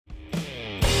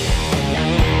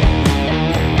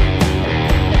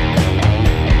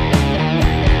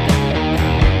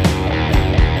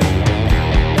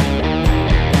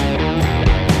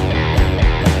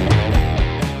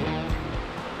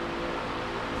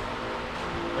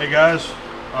Hey guys,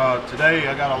 today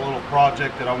I got a little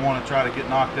project that I want to try to get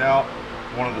knocked out.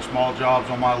 One of the small jobs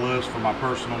on my list for my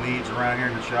personal needs around here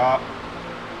in the shop.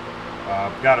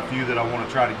 I've got a few that I want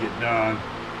to try to get done.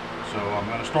 So I'm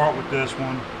going to start with this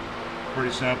one.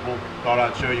 Pretty simple. Thought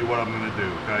I'd show you what I'm going to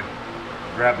do, okay?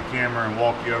 Grab the camera and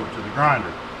walk you over to the grinder.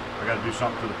 I got to do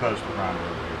something to the pedestal grinder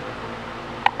over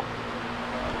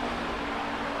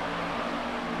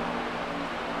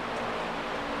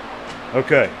here.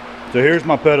 Okay, so here's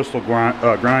my pedestal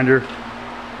grinder,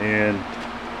 and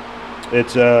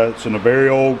it's in a very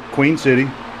old Queen City.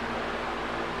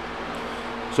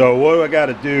 So what I got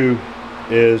to do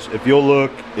is, if you'll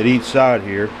look at each side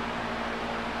here,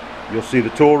 you'll see the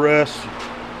tool rest.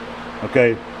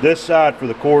 Okay, this side for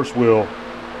the course wheel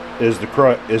is the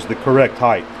correct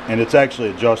height, and it's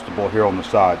actually adjustable here on the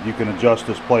side. You can adjust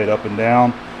this plate up and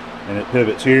down, and it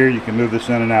pivots here. You can move this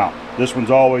in and out. This one's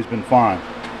always been fine.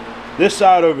 This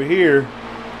side over here,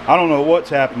 I don't know what's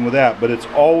happened with that, but it's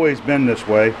always been this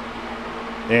way,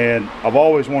 and I've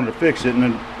always wanted to fix it.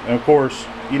 And of course,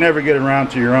 you never get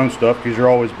around to your own stuff because you're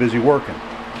always busy working.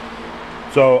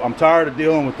 So I'm tired of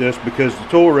dealing with this because the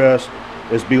tool rest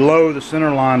is below the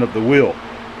center line of the wheel.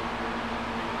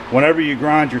 Whenever you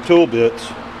grind your tool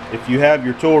bits, if you have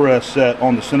your tool rest set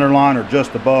on the center line or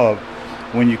just above,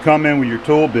 when you come in with your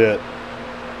tool bit,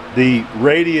 the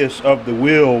radius of the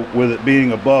wheel, with it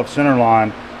being above center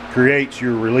line, creates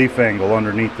your relief angle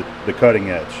underneath the cutting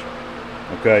edge.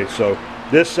 Okay, so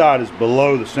this side is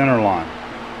below the center line,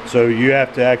 so you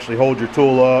have to actually hold your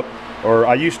tool up, or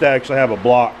I used to actually have a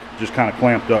block just kind of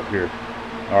clamped up here.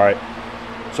 All right,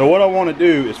 so what I want to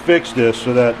do is fix this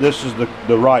so that this is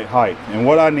the right height, and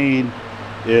what I need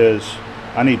is,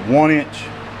 I need 1 inch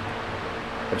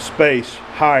of space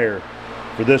higher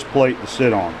for this plate to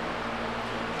sit on.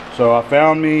 So I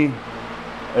found me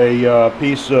a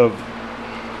piece of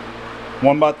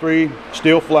 1x3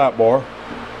 steel flat bar,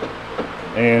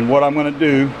 and what I'm going to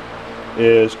do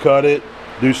is cut it,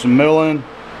 do some milling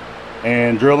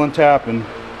and drill and tapping,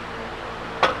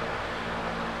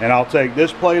 and I'll take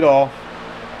this plate off.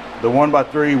 The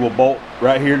 1x3 will bolt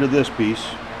right here to this piece,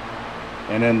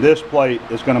 and then this plate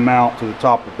is going to mount to the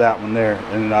top of that one there,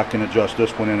 and then I can adjust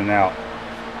this one in and out.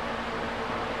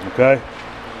 Okay,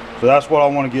 so that's what I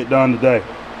want to get done today.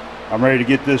 I'm ready to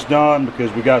get this done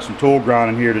because we got some tool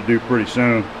grinding here to do pretty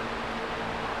soon.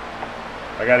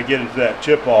 I got to get into that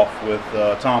chip off with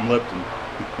Tom Lipton.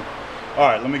 All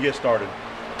right, let me get started.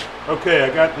 Okay,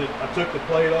 I took the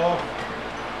plate off.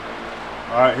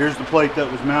 All right, here's the plate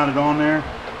that was mounted on there.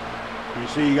 You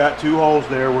see, you got 2 holes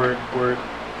there where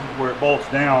it bolts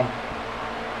down.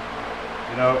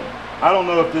 You know, I don't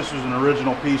know if this was an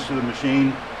original piece of the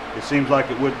machine. It seems like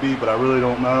it would be, but I really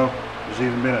don't know. There's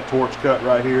even been a torch cut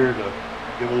right here to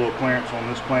give a little clearance on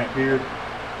this clamp here.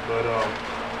 But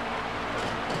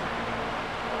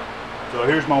so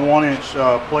here's my 1 inch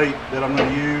plate that I'm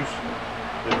going to use.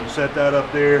 If you set that up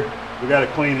there, we got to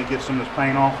clean it, get some of this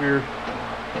paint off here.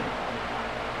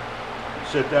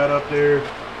 Set that up there.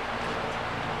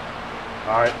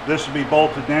 All right, this will be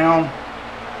bolted down,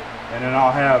 and then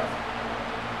I'll have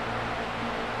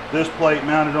this plate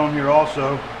mounted on here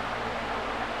also,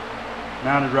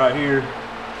 mounted right here,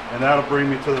 and that'll bring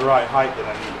me to the right height that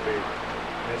I need to be.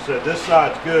 And so this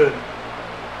side's good.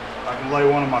 I can lay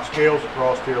one of my scales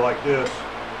across here like this,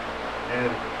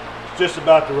 and it's just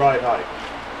about the right height.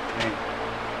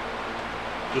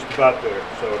 Just about there.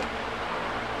 So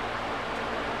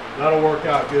that'll work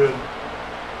out good.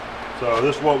 So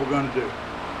this is what we're going to do.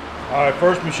 All right,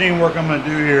 first machine work I'm going to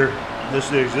do here, this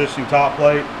is the existing top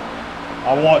plate.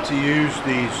 I want to use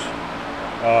these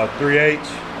 3/8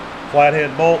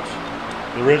 flathead bolts.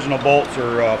 The original bolts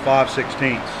are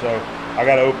 5/16, so I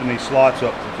got to open these slots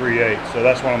up to 3/8. So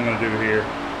that's what I'm going to do here.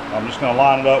 I'm just going to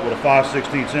line it up with a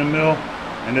 5/16 end mill,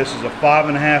 and this is a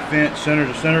 5.5 inch center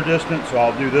to center distance. So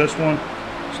I'll do this one,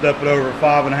 step it over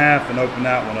 5.5, and open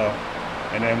that one up.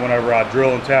 And then whenever I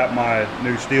drill and tap my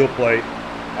new steel plate,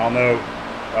 I'll know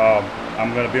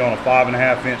I'm going to be on a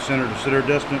 5.5 inch center to center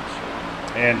distance.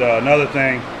 And another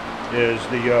thing is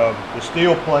the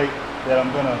steel plate that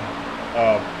I'm going to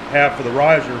have for the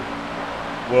riser,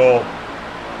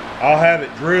 I'll have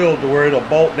it drilled to where it'll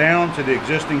bolt down to the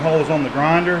existing holes on the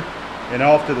grinder, and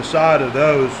off to the side of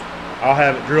those I'll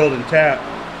have it drilled and tapped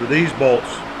for these bolts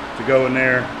to go in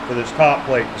there for this top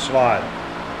plate to slide.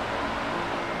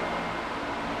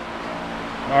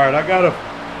 Alright, I got a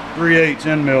 3/8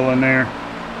 end mill in there,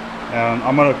 and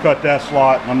I'm going to cut that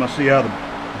slot, and I'm going to see how the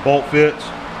bolt fits.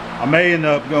 I may end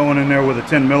up going in there with a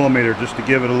 10mm just to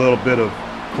give it a little bit of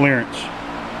clearance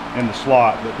in the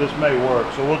slot, but this may work,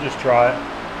 so we'll just try it.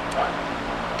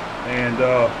 And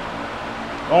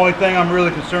The only thing I'm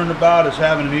really concerned about is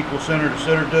having an equal center to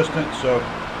center distance, so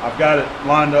I've got it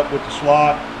lined up with the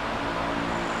slot.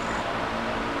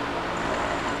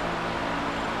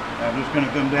 I'm just going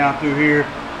to come down through here.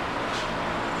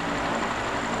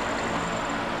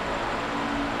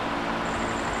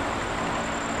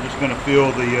 I'm just going to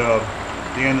feel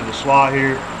the end of the slot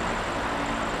here.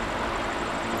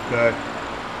 Okay.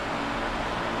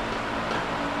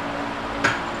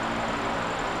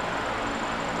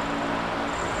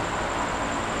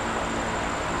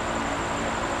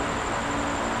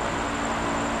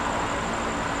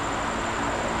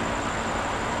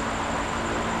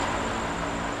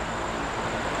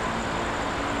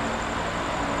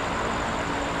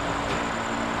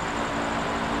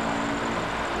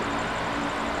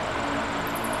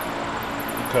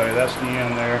 Okay, that's the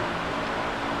end there.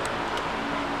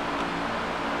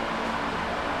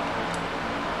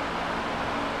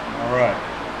 All right.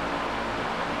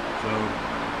 So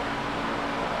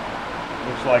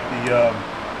looks like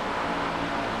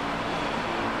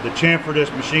the chamfer this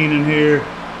machine in here,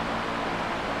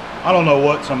 I don't know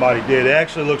what somebody did. It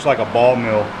actually looks like a ball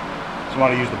mill.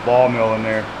 Somebody used a ball mill in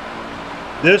there.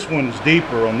 This one's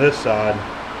deeper on this side,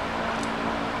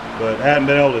 but I hadn't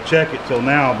been able to check it till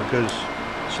now because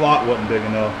the slot wasn't big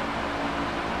enough.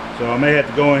 So I may have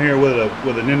to go in here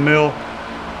with an end mill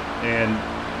and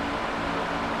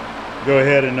go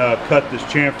ahead and cut this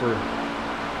chamfer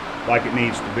like it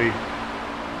needs to be.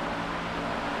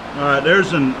 All right,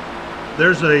 there's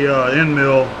a end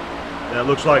mill that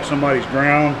looks like somebody's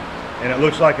ground, and it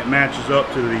looks like it matches up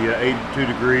to the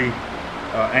 82-degree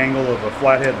angle of a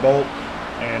flathead bolt,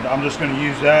 and I'm just going to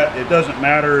use that. It doesn't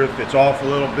matter if it's off a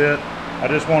little bit. I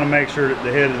just want to make sure that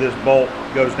the head of this bolt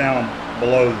goes down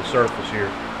below the surface here.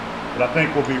 But I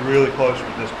think we'll be really close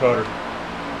with this cutter.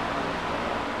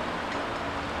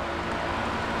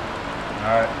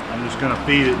 Alright, I'm just going to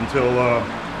feed it until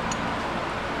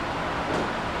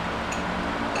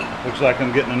looks like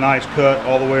I'm getting a nice cut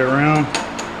all the way around.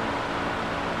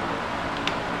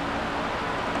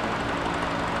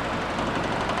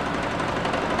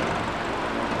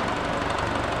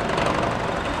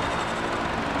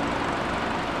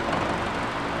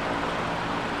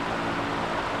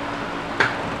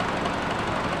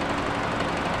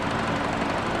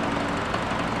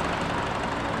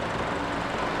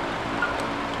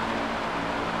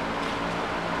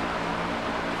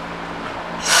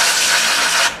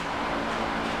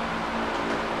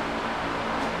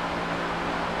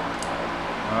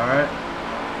 Alright.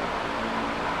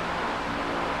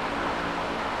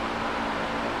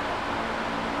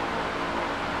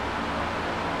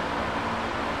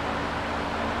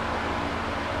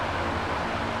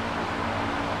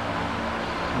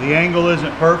 The angle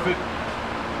isn't perfect,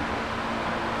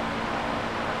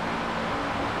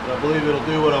 but I believe it'll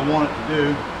do what I want it to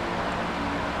do.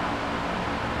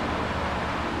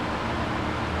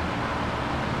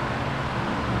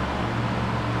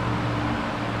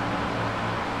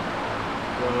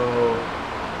 So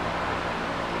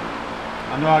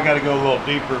I know I got to go a little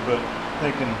deeper, but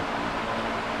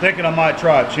thinking I might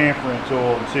try a chamfering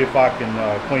tool and see if I can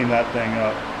clean that thing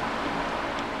up.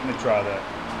 Let me try that.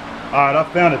 All right, I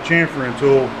found a chamfering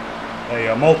tool,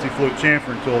 a multi-flute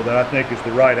chamfering tool that I think is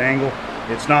the right angle.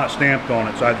 It's not stamped on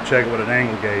it, so I had to check it with an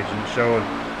angle gauge, and it's showing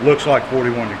looks like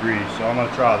 41 degrees. So I'm going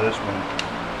to try this one,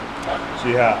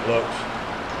 see how it looks.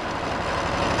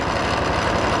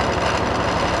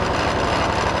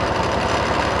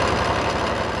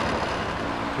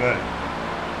 Okay.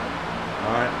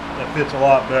 All right, that fits a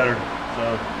lot better.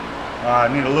 So I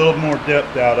need a little more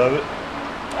depth out of it.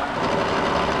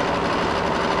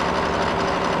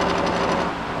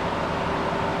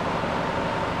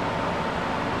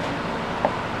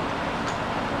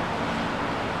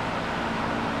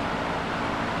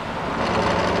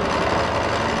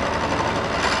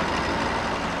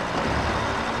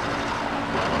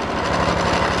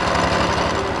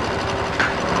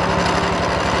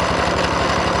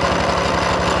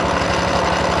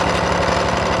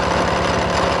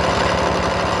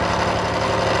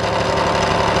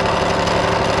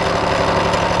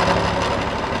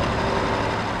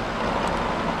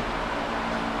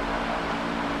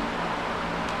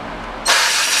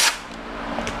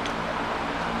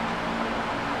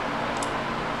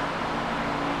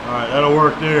 Alright, that'll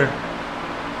work there,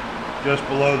 just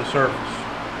below the surface.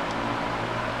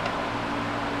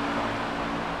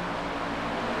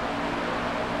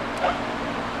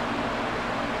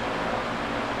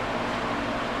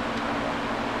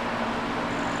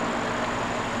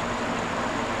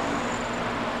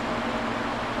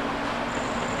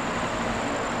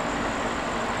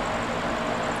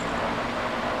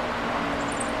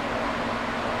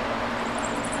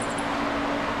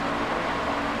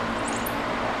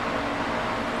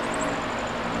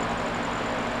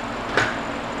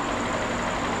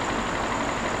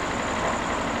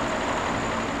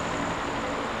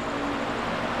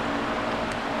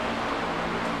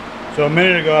 So a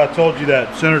minute ago I told you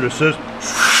that center to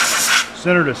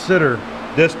sitter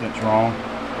distance wrong.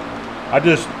 I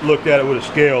just looked at it with a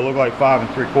scale. It looked like 5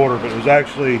 3/4, but it was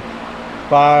actually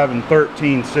 5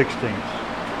 13/16.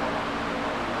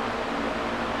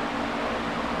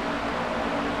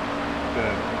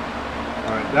 Okay.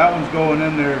 All right, that one's going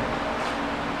in there.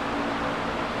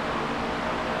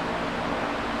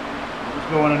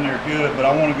 It's going in there good, but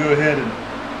I want to go ahead and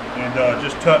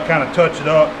just kind of touch it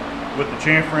up with the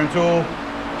chamfering tool,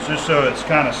 just so it's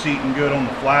kind of seating good on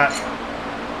the flat.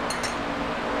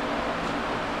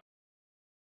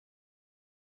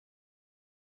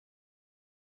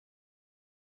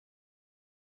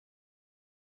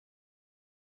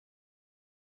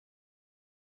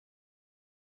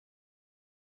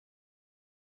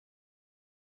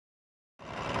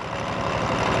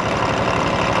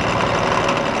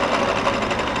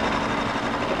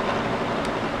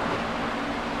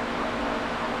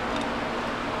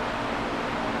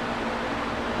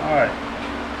 Alright,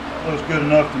 that looks good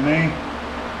enough to me.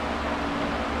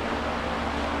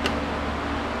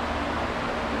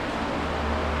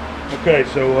 Okay,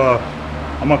 so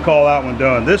I'm going to call that one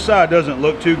done. This side doesn't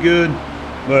look too good,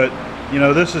 but you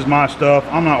know, this is my stuff.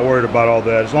 I'm not worried about all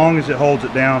that. As long as it holds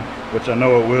it down, which I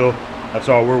know it will, that's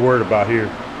all we're worried about here.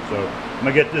 So I'm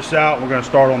going to get this out and we're going to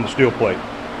start on the steel plate.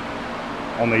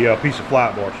 On the piece of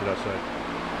flat bar, should I say.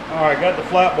 Alright, got the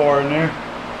flat bar in there.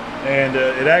 And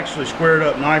it actually squared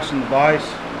up nice in the vise.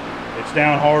 It's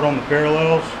down hard on the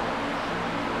parallels,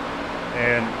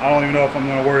 and I don't even know if I'm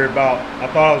going to worry about, I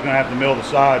thought I was going to have to mill the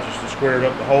sides just to square it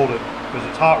up to hold it because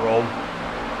it's hot rolled,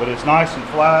 but it's nice and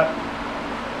flat.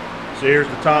 So here's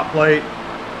the top plate,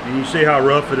 and you see how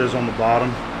rough it is on the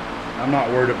bottom. I'm not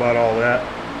worried about all that,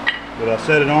 but I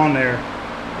set it on there.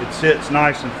 It sits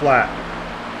nice and flat.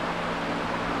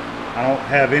 I don't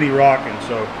have any rocking,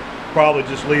 so probably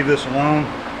just leave this alone.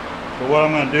 But what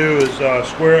I'm going to do is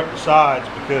square up the sides,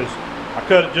 because I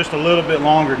cut it just a little bit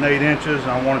longer than 8 inches, and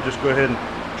I want to just go ahead and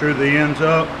true the ends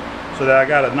up so that I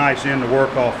got a nice end to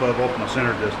work off of my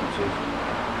center distances.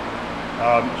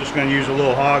 I'm just going to use a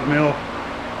little hog mill,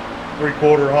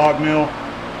 3/4 hog mill.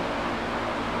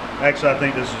 Actually, I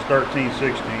think this is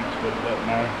 13/16, but it doesn't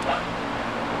matter.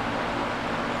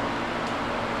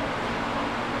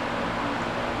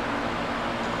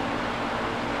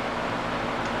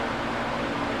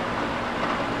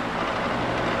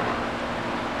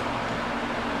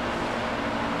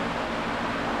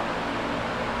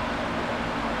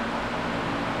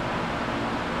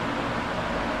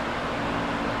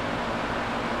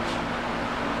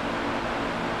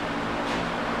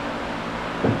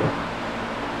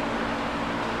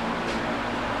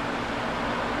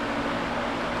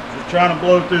 Just trying to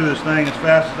blow through this thing as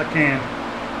fast as I can.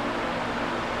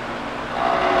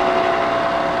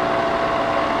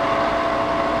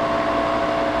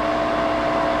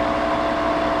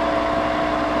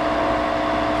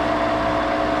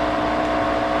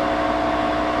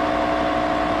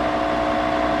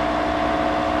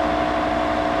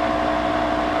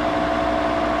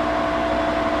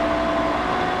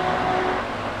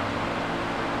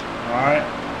 Alright.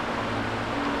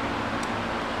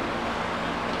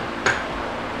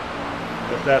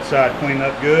 Get that side cleaned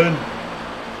up good.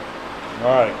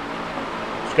 Alright.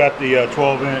 It's got the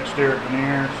 12-inch stirrup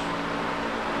veneers.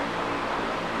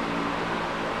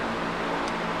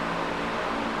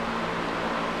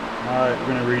 Alright, we're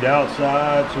going to read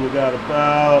outside, so we got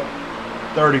about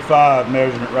 35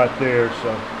 measurement right there.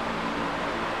 So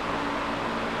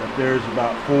right there's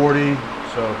about 40.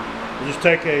 So we'll just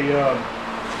take a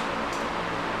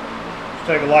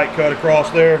light cut across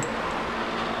there.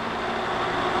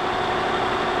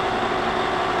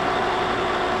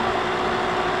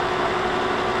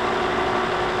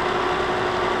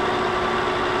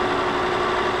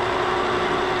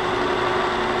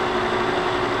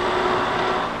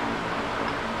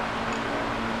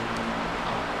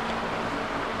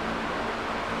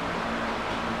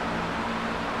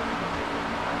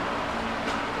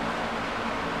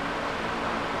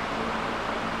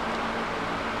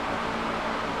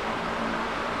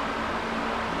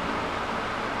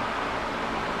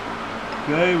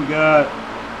 Okay, we got,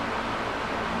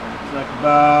 it's like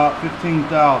about 15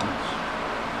 thousandths.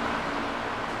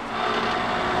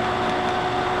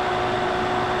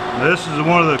 This is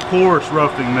one of the coarse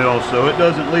roughing mills, so it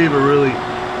doesn't leave a really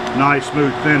nice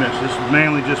smooth finish. This is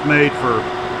mainly just made for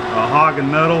hogging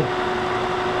metal,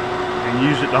 and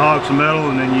use it to hog some metal,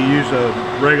 and then you use a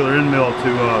regular end mill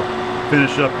to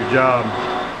finish up your job.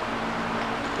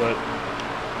 But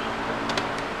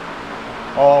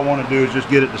all I want to do is just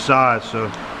get it to size,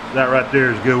 so that right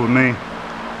there is good with me.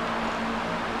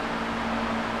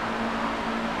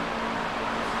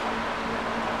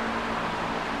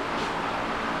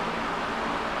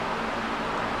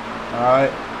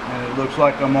 Alright, and it looks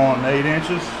like I'm on 8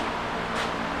 inches.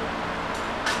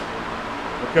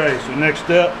 Okay, so next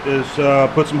step is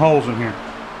put some holes in here.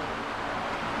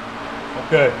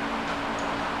 Okay.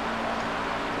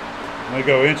 I'm going to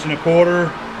go 1.25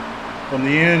 inches from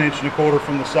the end, 1.25 inches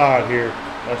from the side here.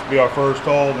 That's be our first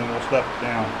hole, then we'll step it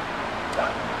down.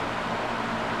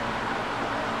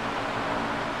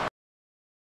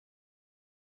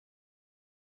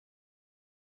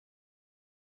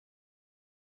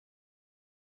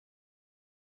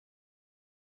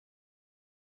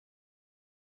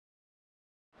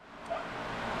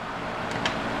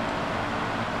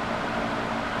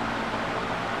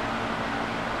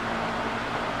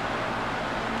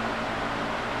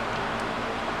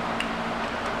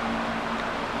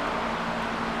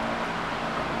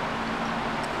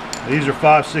 These are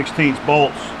 5/16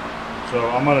 bolts, so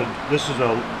this is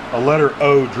a letter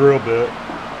O drill bit,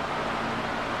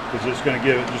 because it's going to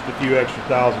give it just a few extra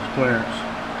thousandths clearance.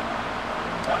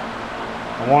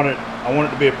 I want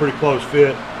it to be a pretty close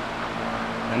fit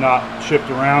and not shift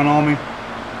around on me.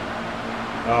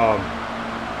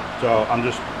 So I'm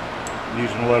just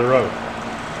using the letter O.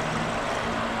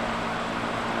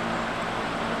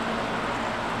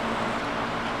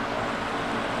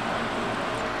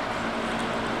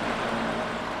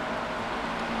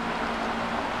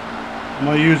 I'm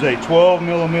going to use a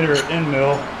 12mm end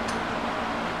mill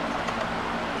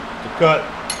to cut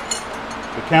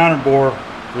the counter bore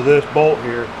for this bolt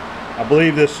here. I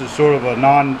believe this is sort of a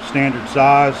non-standard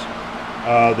size.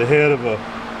 The head of a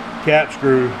cap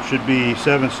screw should be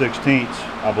 7/16,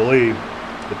 I believe,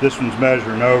 but this one's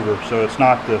measuring over, so it's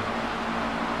not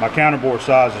my counter bore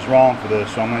size is wrong for this,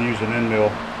 so I'm going to use an end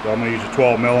mill. So I'm going to use a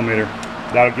 12mm.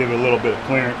 That'll give it a little bit of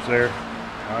clearance there.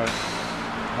 All right.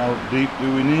 How deep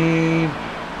do we need?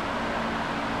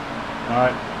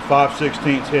 Alright,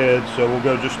 5/16 head, so we'll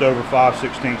go just over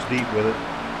 5/16 deep with it.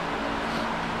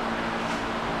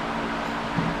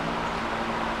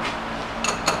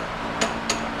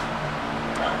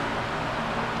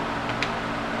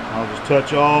 I'll just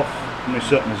touch off. Let me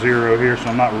set my 0 here so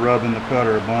I'm not rubbing the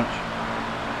cutter a bunch.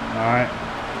 Alright.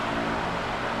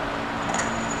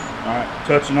 Alright,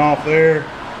 touching off there.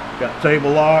 Got the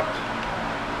table locked.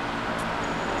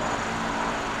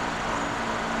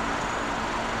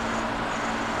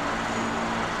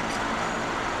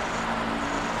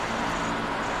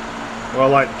 What I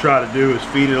like to try to do is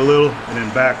feed it a little and then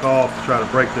back off to try to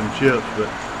break them chips, but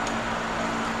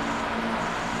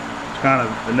it's kind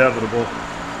of inevitable.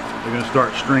 They're going to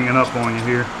start stringing up on you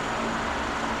here.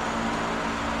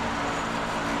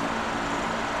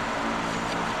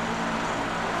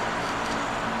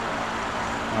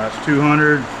 All right, that's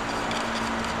 200.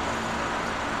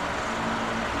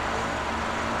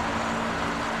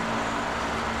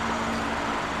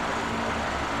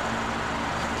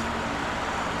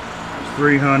 It's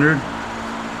 300. All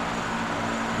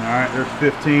right, there's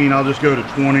 15. I'll just go to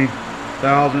 20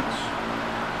 thousandths.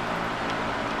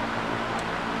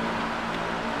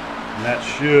 And that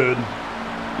should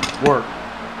work.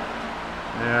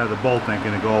 Yeah, the bolt ain't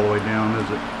gonna go all the way down, is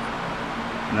it?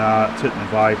 Nah, it's hitting the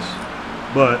vise.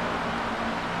 But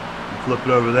I flip it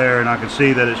over there and I can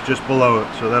see that it's just below it,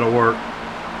 so that'll work.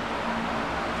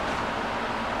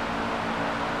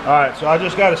 Alright, so I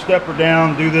just got to step her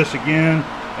down, do this again,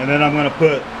 and then I'm going to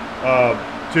put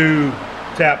 2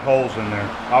 tap holes in there.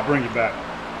 I'll bring you back.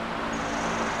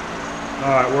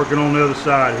 Alright, working on the other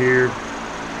side here.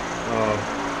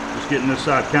 Just getting this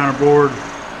side counterboard.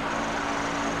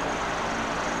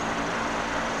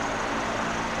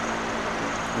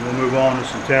 And we'll move on to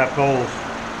some tap holes.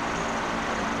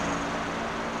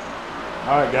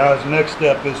 Alright guys, the next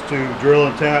step is to drill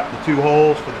and tap the 2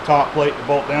 holes for the top plate to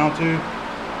bolt down to.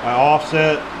 I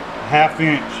offset 1/2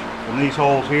 inch from these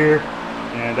holes here,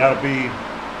 and that'll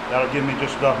give me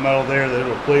just enough metal there that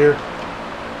it'll clear.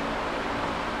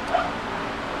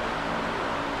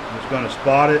 I'm just going to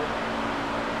spot it,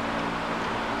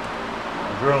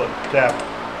 and drill it, tap it.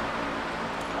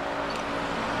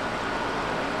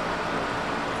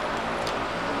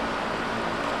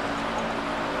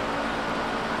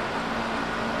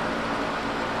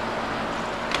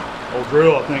 Old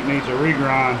drill, I think, needs a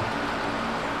regrind.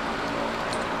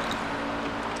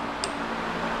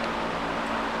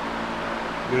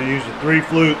 I'm going to use a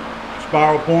 3-flute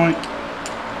spiral point.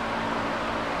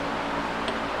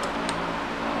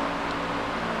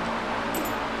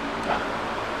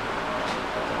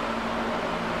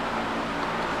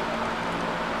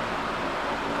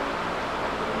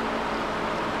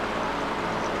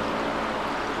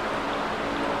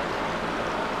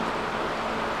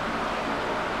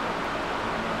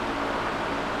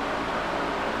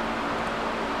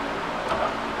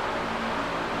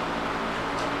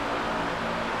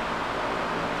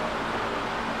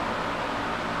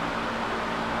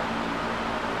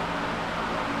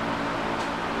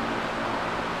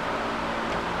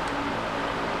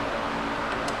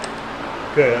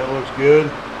 Okay, that looks good.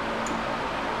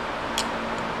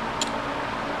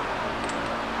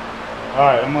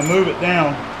 Alright, I'm going to move it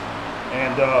down,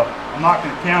 and I'm not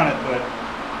going to count it, but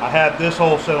I had this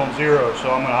hole set on 0,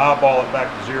 so I'm going to eyeball it back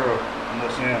to 0 on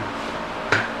this end.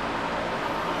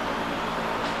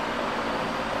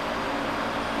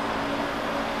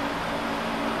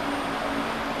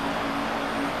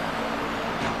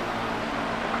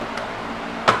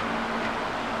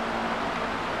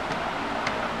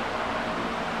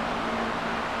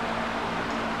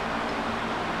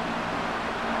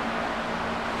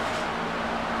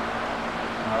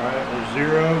 Alright, there's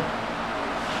 0.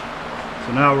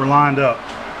 So now we're lined up.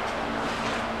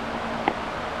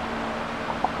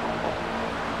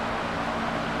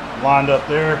 Lined up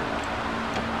there.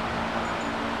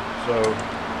 So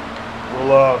we'll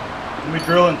let me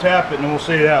drill and tap it, and we'll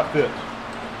see how it fits.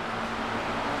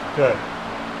 Okay.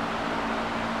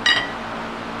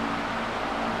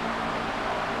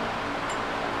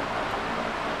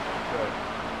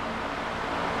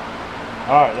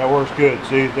 Alright, that works good.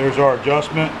 See, there's our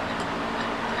adjustment,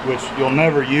 which you'll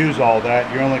never use all that.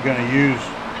 You're only going to use,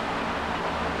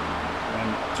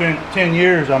 in 10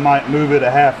 years I might move it a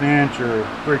 ½ inch or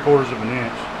 3/4 of an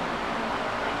inch.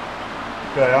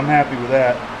 Okay, I'm happy with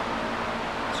that.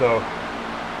 So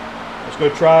let's go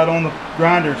try it on the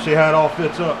grinder and see how it all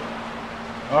fits up.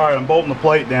 Alright, I'm bolting the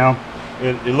plate down.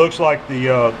 It looks like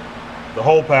the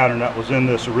hole pattern that was in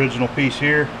this original piece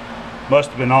here must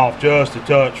have been off just a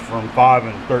touch from 5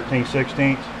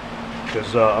 13/16.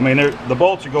 Because I mean, the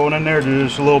bolts are going in there, they're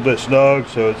just a little bit snug,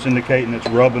 so it's indicating it's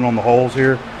rubbing on the holes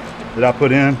here that I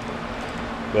put in.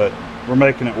 But we're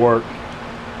making it work.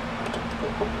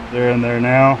 They're in there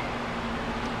now,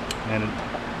 and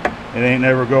it ain't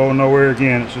never going nowhere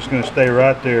again. It's just going to stay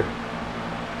right there.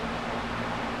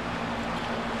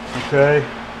 Okay.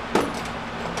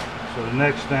 So the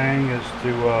next thing is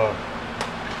to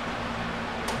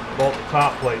bolt the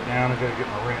top plate down. I got to get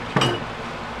my wrench here.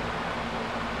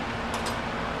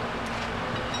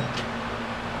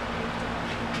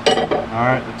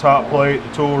 Alright, the top plate,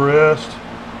 the tool rest.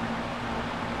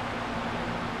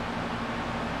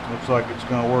 Looks like it's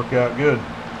going to work out good.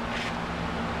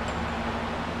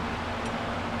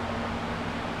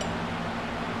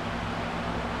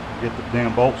 Get the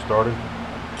damn bolt started.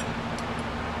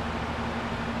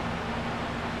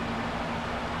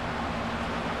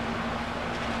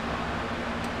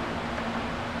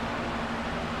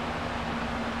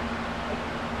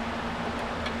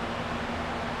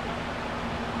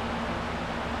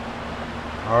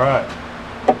 All right,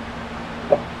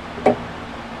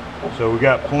 so we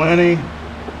got plenty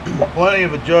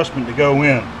of adjustment to go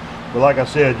in, but like I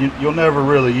said, you'll never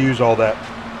really use all that.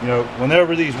 You know,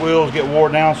 whenever these wheels get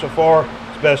worn down so far,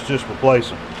 it's best just replace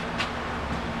them.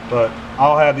 But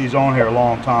I'll have these on here a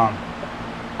long time.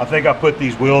 I think I put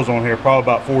these wheels on here probably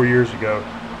about 4 years ago.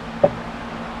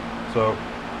 So,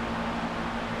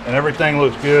 and everything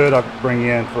looks good. I'll bring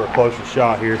you in for a closer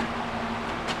shot here.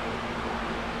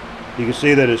 You can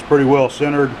see that it's pretty well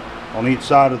centered on each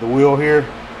side of the wheel here.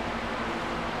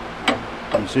 You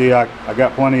can see I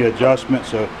got plenty of adjustment,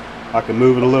 so I can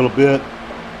move it a little bit.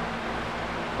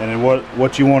 And then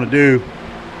what you want to do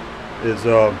is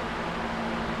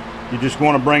you just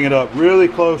want to bring it up really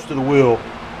close to the wheel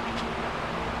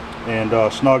and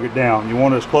snug it down. You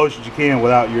want it as close as you can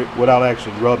without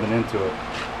actually rubbing into it.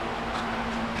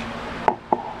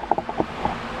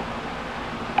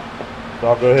 So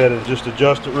I'll go ahead and just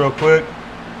adjust it real quick.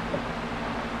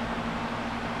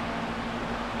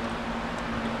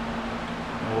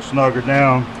 And we'll snug her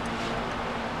down.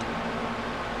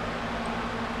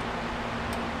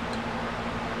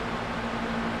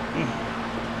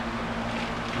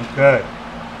 Okay.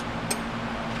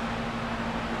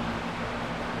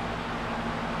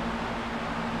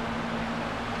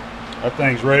 That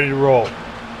thing's ready to roll.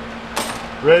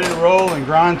 Ready to roll and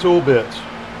grind tool bits.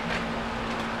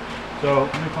 So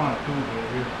let me find a tool bit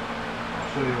here. I'll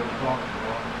show you what I'm talking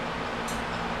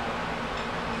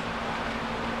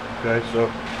about. Okay, so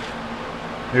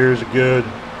here's a good,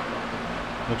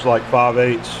 looks like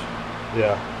 5/8.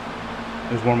 Yeah,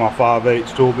 here's one of my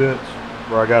 5/8 tool bits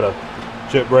where I got a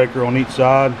chip breaker on each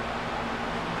side.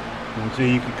 You can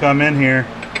see you can come in here.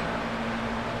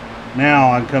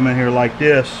 Now I can come in here like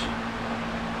this,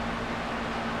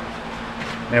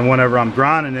 and whenever I'm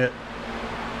grinding it,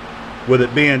 with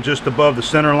it being just above the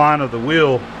center line of the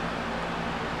wheel,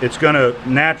 it's going to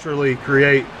naturally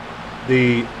create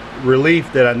the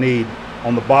relief that I need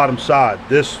on the bottom side,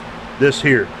 this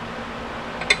here.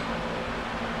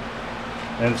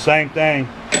 And the same thing,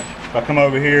 if I come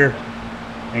over here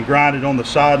and grind it on the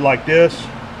side like this,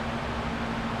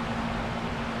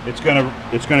 it's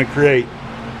gonna create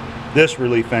this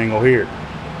relief angle here.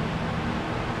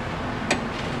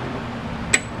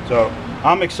 So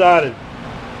I'm excited.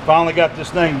 Finally got this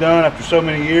thing done after so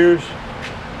many years,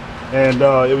 and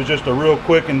it was just a real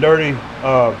quick and dirty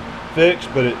fix,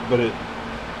 but it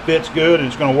fits good and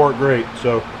it's going to work great.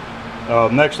 So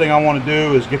next thing I want to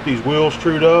do is get these wheels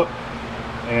trued up,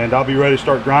 and I'll be ready to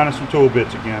start grinding some tool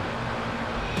bits again.